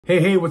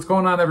Hey, what's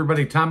going on,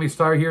 everybody? Tommy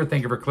Star here.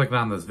 Thank you for clicking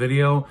on this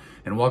video,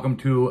 and welcome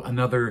to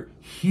another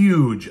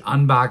huge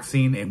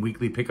unboxing and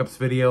weekly pickups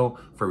video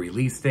for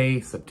release day,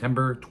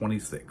 September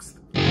 26th.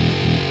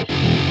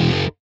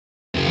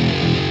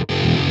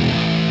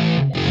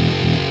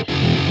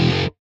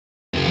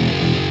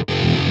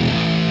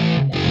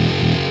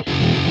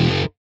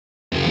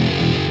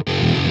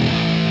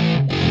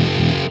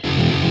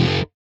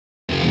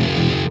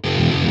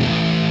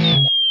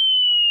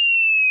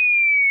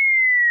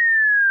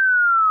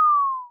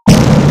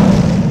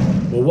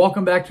 Well,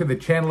 welcome back to the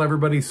channel,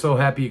 everybody. So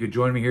happy you could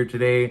join me here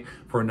today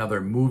for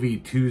another Movie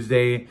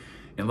Tuesday.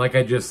 And like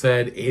I just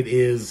said, it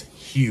is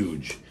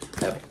huge.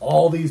 I have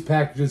all these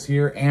packages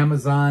here: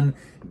 Amazon,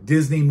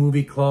 Disney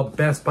Movie Club,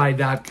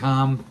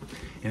 BestBuy.com.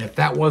 And if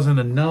that wasn't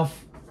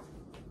enough,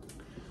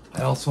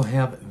 I also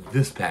have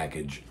this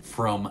package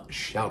from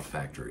Shout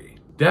Factory.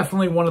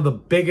 Definitely one of the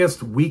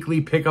biggest weekly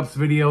pickups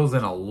videos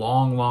in a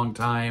long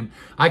time.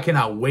 I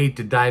cannot wait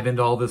to dive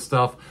into all this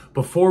stuff.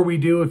 Before we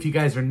do, if you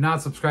guys are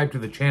not subscribed to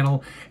the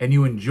channel and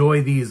you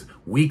enjoy these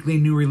weekly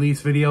new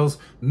release videos,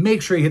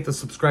 make sure you hit the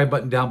subscribe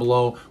button down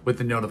below with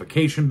the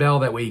notification bell.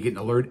 That way you get an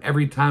alert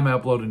every time I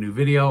upload a new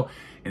video.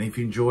 And if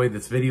you enjoy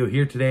this video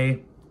here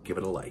today, give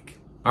it a like.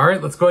 All right,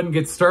 let's go ahead and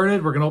get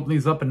started. We're gonna open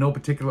these up in no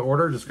particular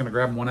order. Just gonna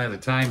grab them one at a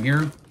time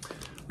here.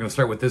 We're gonna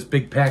start with this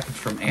big package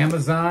from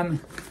Amazon.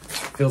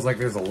 Feels like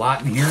there's a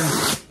lot in here.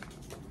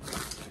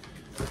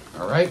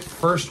 All right,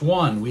 first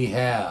one we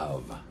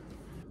have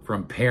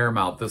from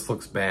Paramount. This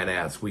looks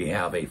badass. We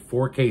have a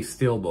 4K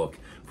Steelbook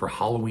for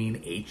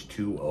Halloween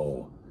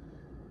H2O.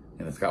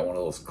 And it's got one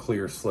of those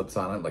clear slips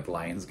on it like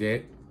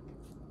Lionsgate.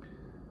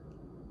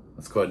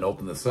 Let's go ahead and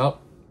open this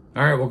up.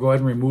 All right, we'll go ahead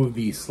and remove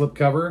the slip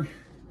cover,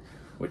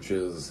 which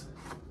is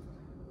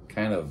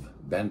kind of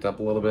bent up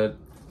a little bit.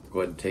 Go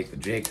ahead and take the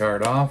J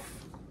card off.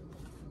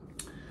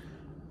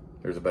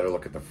 There's a better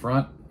look at the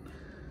front.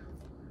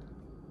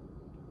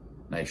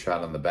 Nice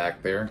shot on the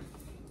back there.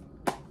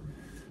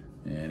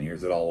 And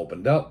here's it all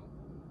opened up.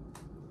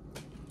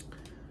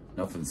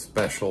 Nothing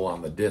special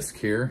on the disc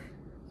here.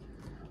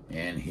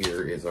 And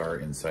here is our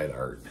inside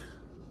art.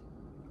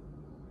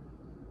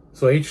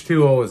 So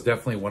H2O is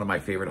definitely one of my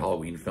favorite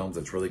Halloween films.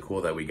 It's really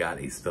cool that we got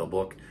a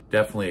steelbook.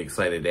 Definitely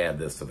excited to add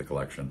this to the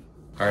collection.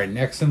 All right,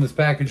 next in this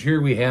package here,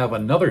 we have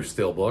another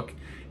steelbook,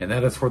 and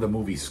that is for the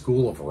movie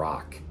School of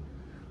Rock.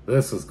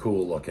 This is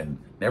cool looking.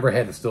 Never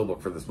had a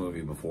steelbook for this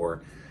movie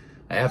before.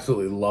 I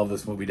absolutely love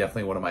this movie.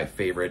 Definitely one of my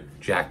favorite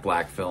Jack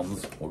Black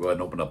films. We'll go ahead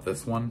and open up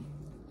this one.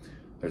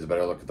 There's a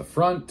better look at the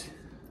front.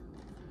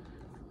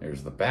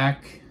 There's the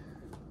back.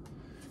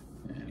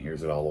 And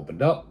here's it all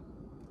opened up.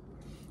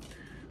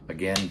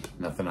 Again,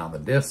 nothing on the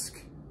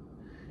disc.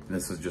 And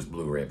this is just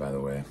Blu-ray, by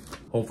the way.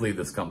 Hopefully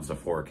this comes to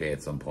 4K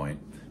at some point.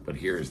 But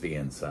here's the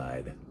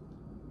inside.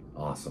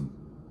 Awesome.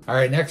 All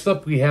right, next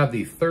up we have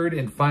the third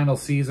and final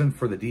season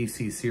for the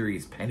DC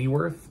series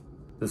Pennyworth.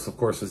 This, of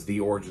course, is the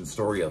origin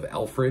story of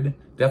Alfred.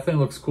 Definitely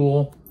looks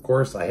cool. Of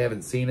course, I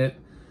haven't seen it.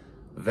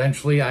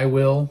 Eventually, I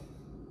will.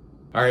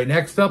 All right,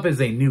 next up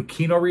is a new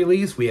Kino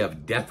release. We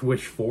have Death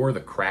Wish 4, The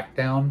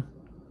Crackdown.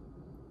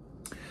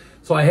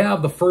 So I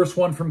have the first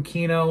one from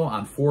Kino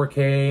on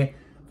 4K,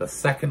 the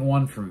second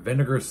one from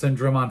Vinegar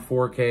Syndrome on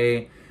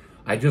 4K.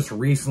 I just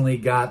recently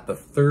got the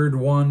third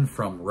one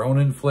from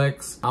Ronin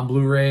Flicks on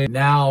Blu-ray.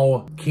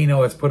 Now,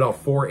 Kino has put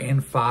out 4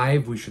 and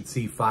 5. We should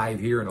see 5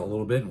 here in a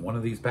little bit in one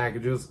of these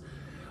packages.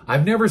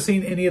 I've never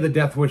seen any of the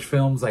Death Wish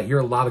films. I hear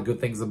a lot of good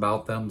things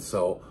about them,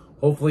 so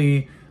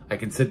hopefully I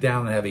can sit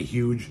down and have a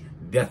huge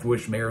Death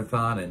Wish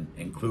marathon and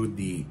include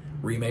the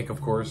remake,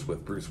 of course,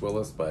 with Bruce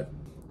Willis, but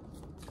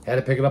had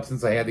to pick it up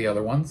since I had the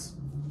other ones.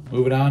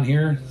 Moving on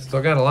here,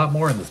 still got a lot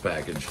more in this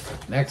package.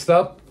 Next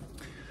up,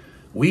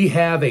 we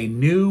have a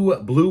new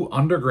Blue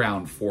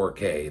Underground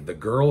 4K, The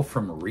Girl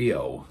from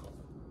Rio.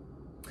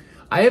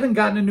 I haven't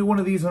gotten a new one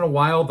of these in a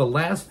while. The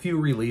last few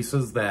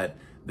releases that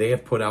they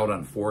have put out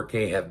on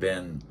 4K have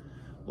been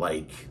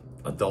like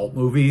adult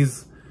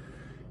movies.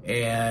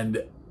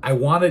 And I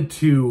wanted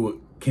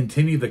to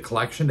continue the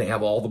collection to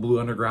have all the Blue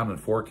Underground in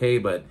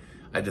 4K, but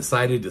I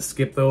decided to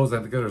skip those. I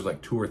think there's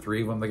like 2 or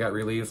 3 of them that got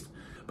released.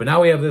 But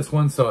now we have this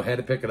one, so I had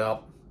to pick it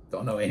up.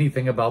 Don't know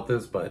anything about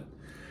this, but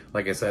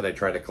like I said, I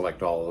try to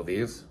collect all of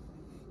these.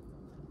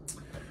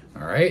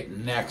 All right,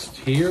 next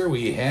here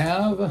we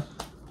have,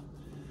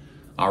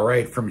 all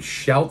right, from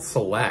Shout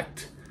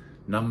Select,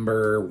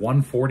 number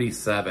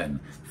 147.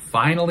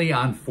 Finally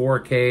on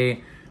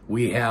 4K,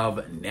 we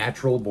have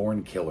Natural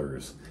Born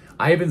Killers.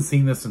 I haven't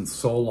seen this in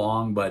so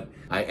long, but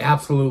I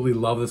absolutely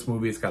love this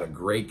movie. It's got a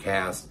great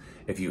cast.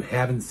 If you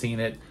haven't seen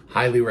it,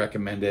 highly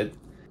recommend it.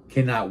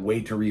 Cannot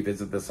wait to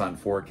revisit this on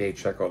 4K.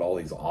 Check out all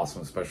these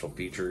awesome special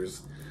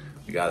features.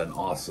 We got an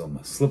awesome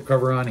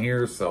slipcover on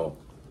here, so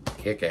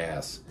kick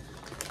ass.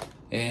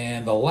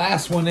 And the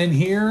last one in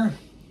here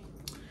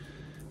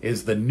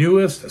is the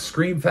newest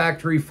Scream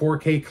Factory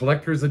 4K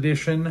Collector's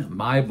Edition,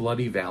 My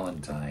Bloody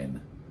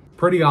Valentine.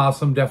 Pretty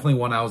awesome. Definitely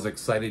one I was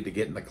excited to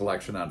get in the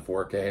collection on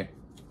 4K.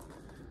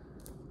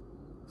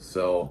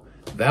 So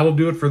that'll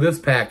do it for this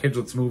package.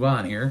 Let's move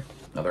on here.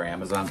 Another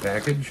Amazon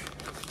package.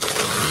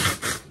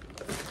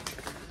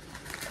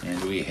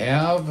 And we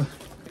have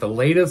the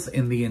latest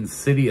in the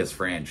Insidious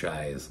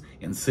franchise,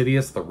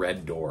 Insidious: The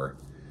Red Door.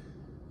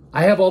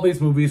 I have all these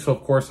movies, so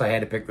of course I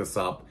had to pick this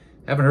up.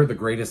 Haven't heard the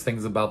greatest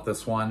things about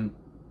this one.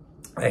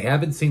 I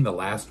haven't seen the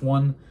last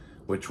one,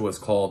 which was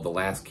called The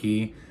Last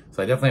Key,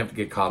 so I definitely have to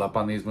get caught up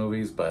on these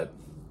movies, but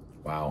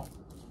wow.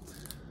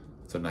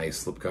 It's a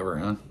nice slipcover,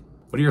 huh?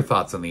 What are your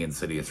thoughts on the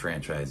Insidious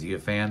franchise? Are you a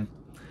fan?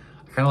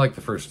 I kind of like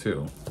the first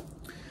two.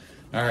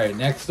 All right,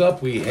 next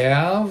up we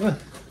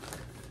have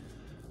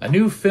a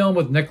new film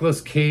with Nicolas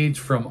Cage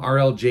from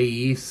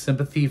RLJE,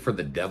 Sympathy for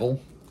the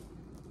Devil.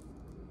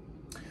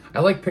 I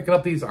like picking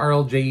up these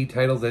RLJE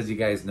titles, as you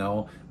guys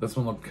know. This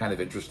one looked kind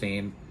of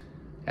interesting.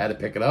 Had to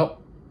pick it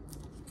up.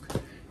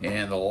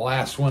 And the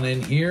last one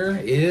in here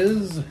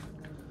is,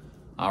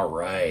 all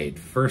right,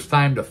 first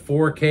time to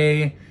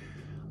 4K.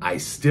 I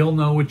Still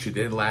Know What You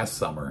Did Last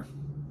Summer.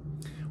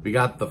 We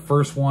got the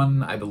first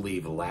one, I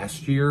believe,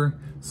 last year.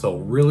 So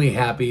really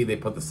happy they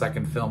put the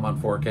second film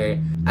on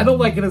 4K. I don't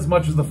like it as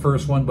much as the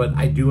first one, but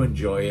I do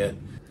enjoy it.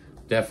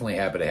 Definitely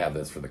happy to have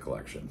this for the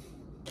collection.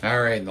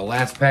 All right, and the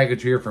last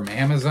package here from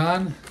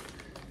Amazon.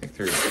 I think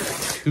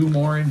there's 2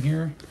 more in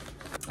here.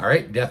 All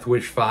right, Death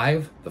Wish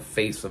 5, The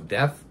Face of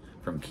Death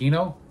from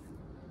Kino.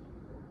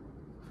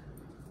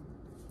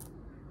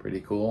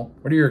 Pretty cool.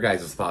 What are your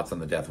guys' thoughts on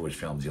the Death Wish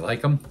films? You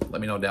like them?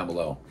 Let me know down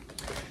below.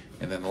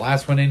 And then the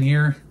last one in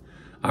here.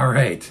 All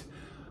right,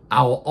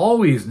 I'll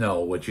Always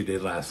Know What You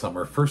Did Last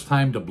Summer. First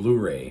time to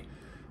Blu-ray.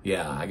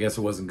 Yeah, I guess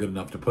it wasn't good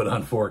enough to put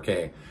on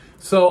 4K.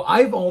 So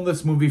I've owned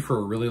this movie for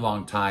a really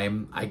long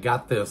time. I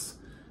got this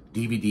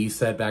DVD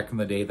set back in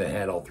the day that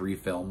had all 3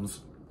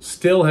 films.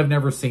 Still have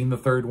never seen the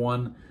third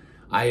one.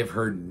 I have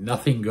heard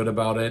nothing good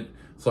about it,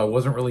 so I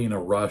wasn't really in a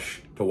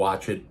rush to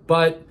watch it,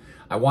 but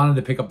I wanted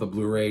to pick up the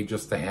Blu-ray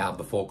just to have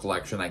the full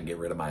collection. I can get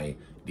rid of my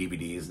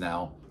DVDs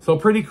now. So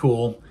pretty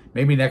cool.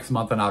 Maybe next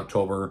month in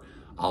October,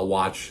 I'll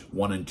watch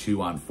 1 and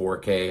 2 on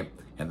 4K,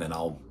 and then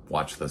I'll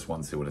watch this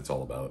one, see what it's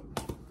all about.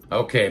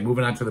 Okay,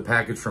 moving on to the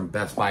package from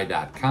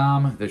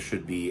BestBuy.com. This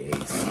should be a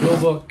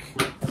steelbook.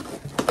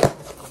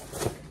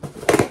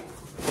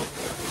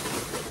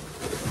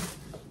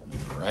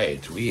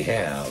 Right, we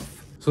have,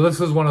 so this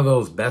is one of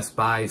those Best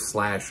Buy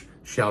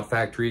 / Shout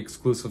Factory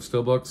exclusive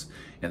steelbooks,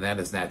 and that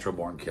is Natural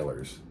Born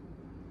Killers.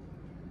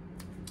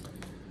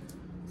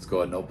 Let's go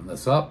ahead and open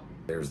this up.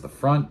 There's the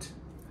front,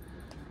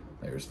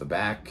 there's the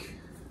back,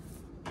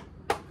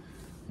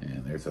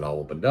 and there's it all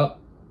opened up.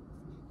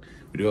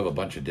 We do have a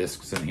bunch of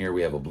discs in here.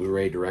 We have a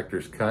Blu-ray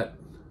Director's Cut.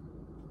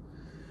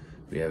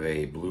 We have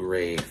a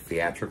Blu-ray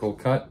Theatrical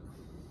Cut.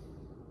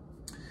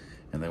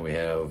 And then we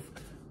have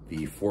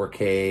the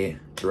 4K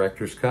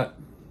Director's Cut.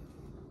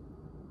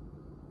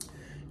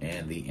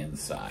 And the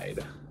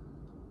inside.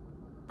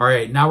 All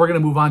right, now we're gonna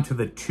move on to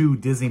the 2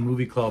 Disney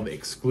Movie Club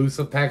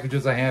exclusive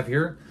packages I have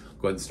here.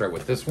 Go ahead and start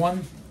with this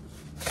one.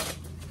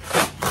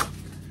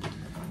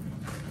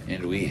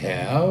 And we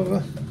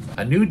have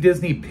a new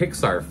Disney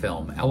Pixar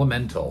film,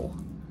 Elemental.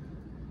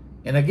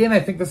 And again, I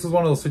think this is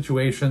one of those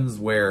situations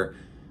where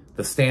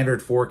the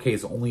standard 4K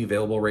is only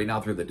available right now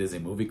through the Disney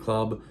Movie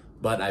Club,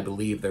 but I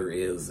believe there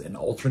is an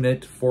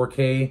alternate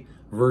 4K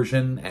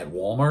version at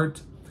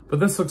Walmart.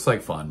 But this looks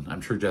like fun.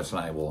 I'm sure Jess and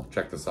I will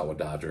check this out with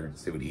Dodger,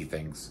 see what he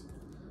thinks.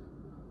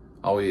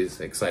 Always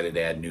excited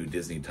to add new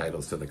Disney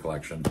titles to the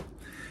collection.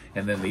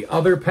 And then the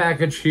other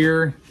package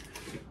here,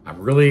 I'm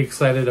really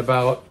excited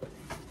about.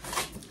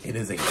 It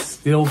is a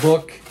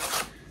steelbook.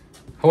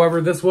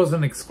 However, this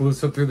wasn't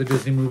exclusive through the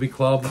Disney Movie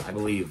Club. I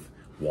believe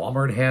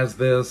Walmart has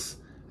this.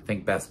 I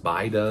think Best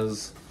Buy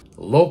does.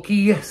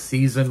 Loki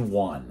Season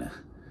 1.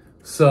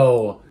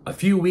 So, a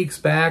few weeks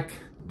back,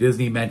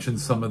 Disney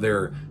mentioned some of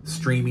their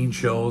streaming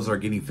shows are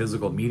getting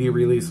physical media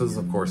releases.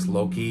 Of course,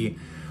 Loki.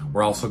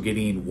 We're also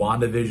getting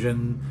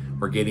WandaVision.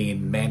 We're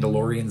getting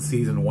Mandalorian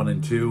Season 1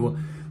 and 2.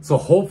 So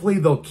hopefully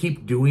they'll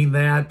keep doing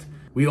that.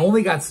 We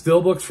only got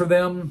steelbooks for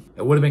them.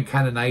 It would have been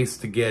kind of nice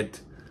to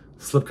get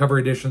slipcover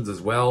editions as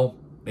well.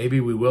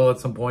 Maybe we will at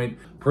some point.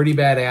 Pretty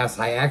badass.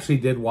 I actually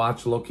did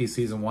watch Loki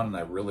Season 1 and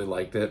I really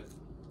liked it.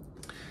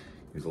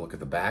 Here's a look at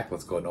the back.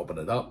 Let's go ahead and open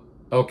it up.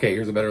 Okay,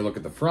 here's a better look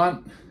at the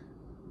front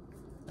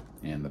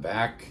and the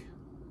back.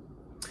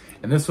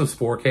 And this was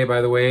 4K,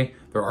 by the way.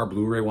 There are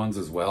Blu-ray ones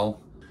as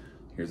well.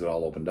 Here's it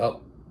all opened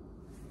up.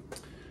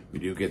 We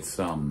do get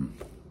some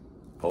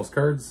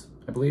postcards,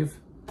 I believe.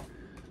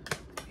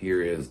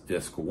 Here is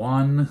disc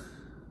 1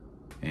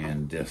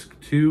 and disc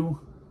 2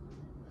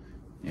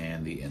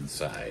 and the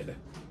inside.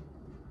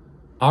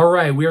 All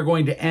right, we are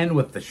going to end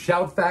with the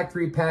Shout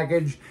Factory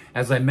package.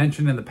 As I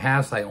mentioned in the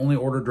past, I only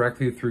order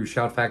directly through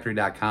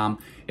shoutfactory.com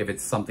if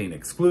it's something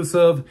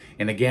exclusive.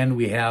 And again,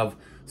 we have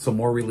some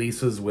more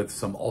releases with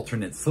some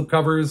alternate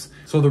slipcovers.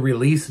 So the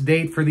release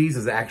date for these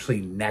is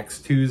actually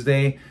next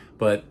Tuesday,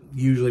 but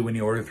usually when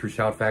you order through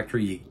Shout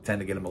Factory, you tend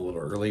to get them a little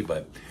early,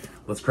 but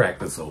let's crack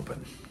this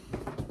open.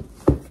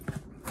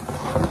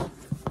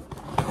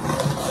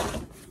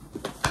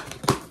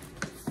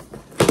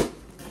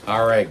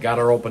 All right, got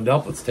her opened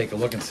up. Let's take a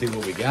look and see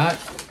what we got.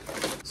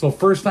 So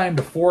first time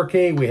to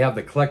 4K, we have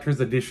the collector's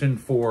edition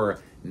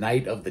for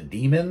Night of the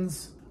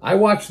Demons. I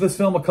watched this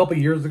film a couple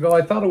years ago.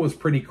 I thought it was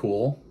pretty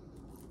cool.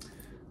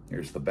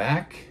 Here's the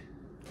back.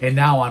 And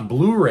now on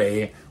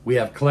Blu-ray, we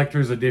have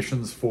collector's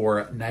editions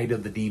for Night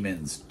of the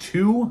Demons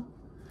 2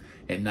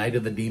 and Night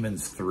of the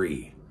Demons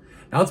 3.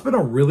 Now, it's been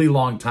a really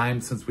long time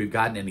since we've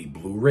gotten any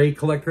Blu-ray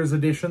collector's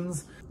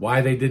editions.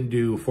 Why they didn't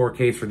do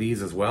 4Ks for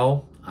these as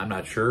well, I'm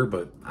not sure,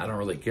 but I don't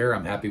really care.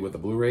 I'm happy with the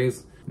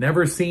Blu-rays.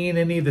 Never seen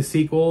any of the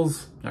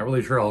sequels. Not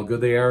really sure how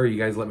good they are. You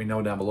guys let me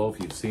know down below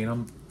if you've seen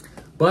them.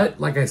 But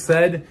like I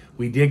said,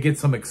 we did get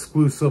some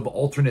exclusive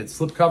alternate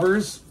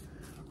slipcovers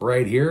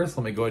right here.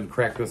 So let me go ahead and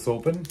crack this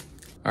open.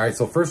 All right,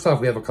 so first off,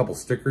 we have a couple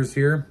stickers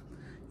here.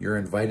 You're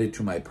invited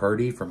to my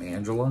party from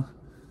Angela.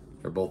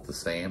 They're both the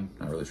same.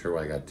 Not really sure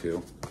why I got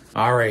two.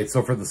 All right,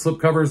 so for the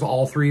slipcovers,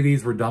 all three of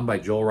these were done by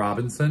Joel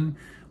Robinson.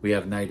 We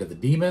have Night of the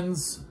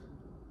Demons.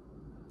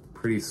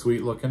 Pretty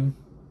sweet looking.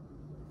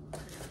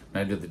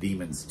 Night of the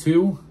Demons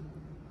 2.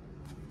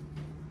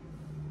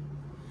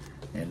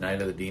 And Night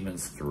of the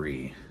Demons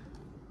 3.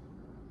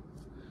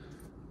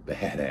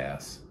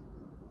 Badass.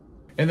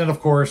 And then, of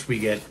course, we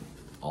get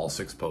all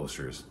 6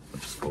 posters,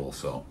 which is cool.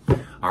 So,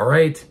 all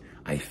right,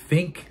 I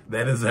think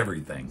that is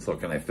everything. So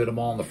can I fit them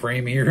all in the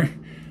frame here?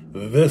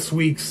 This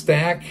week's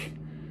stack,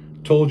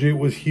 told you it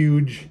was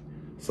huge.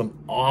 Some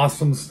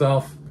awesome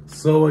stuff.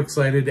 So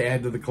excited to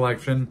add to the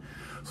collection.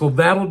 So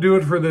that'll do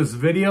it for this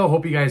video.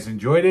 Hope you guys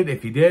enjoyed it.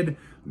 If you did,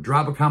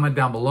 drop a comment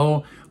down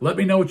below. Let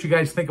me know what you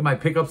guys think of my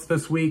pickups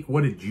this week.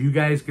 What did you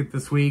guys get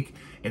this week?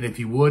 And if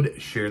you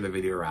would, share the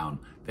video around.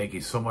 Thank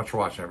you so much for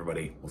watching,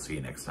 everybody. We'll see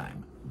you next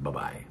time.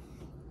 Bye-bye.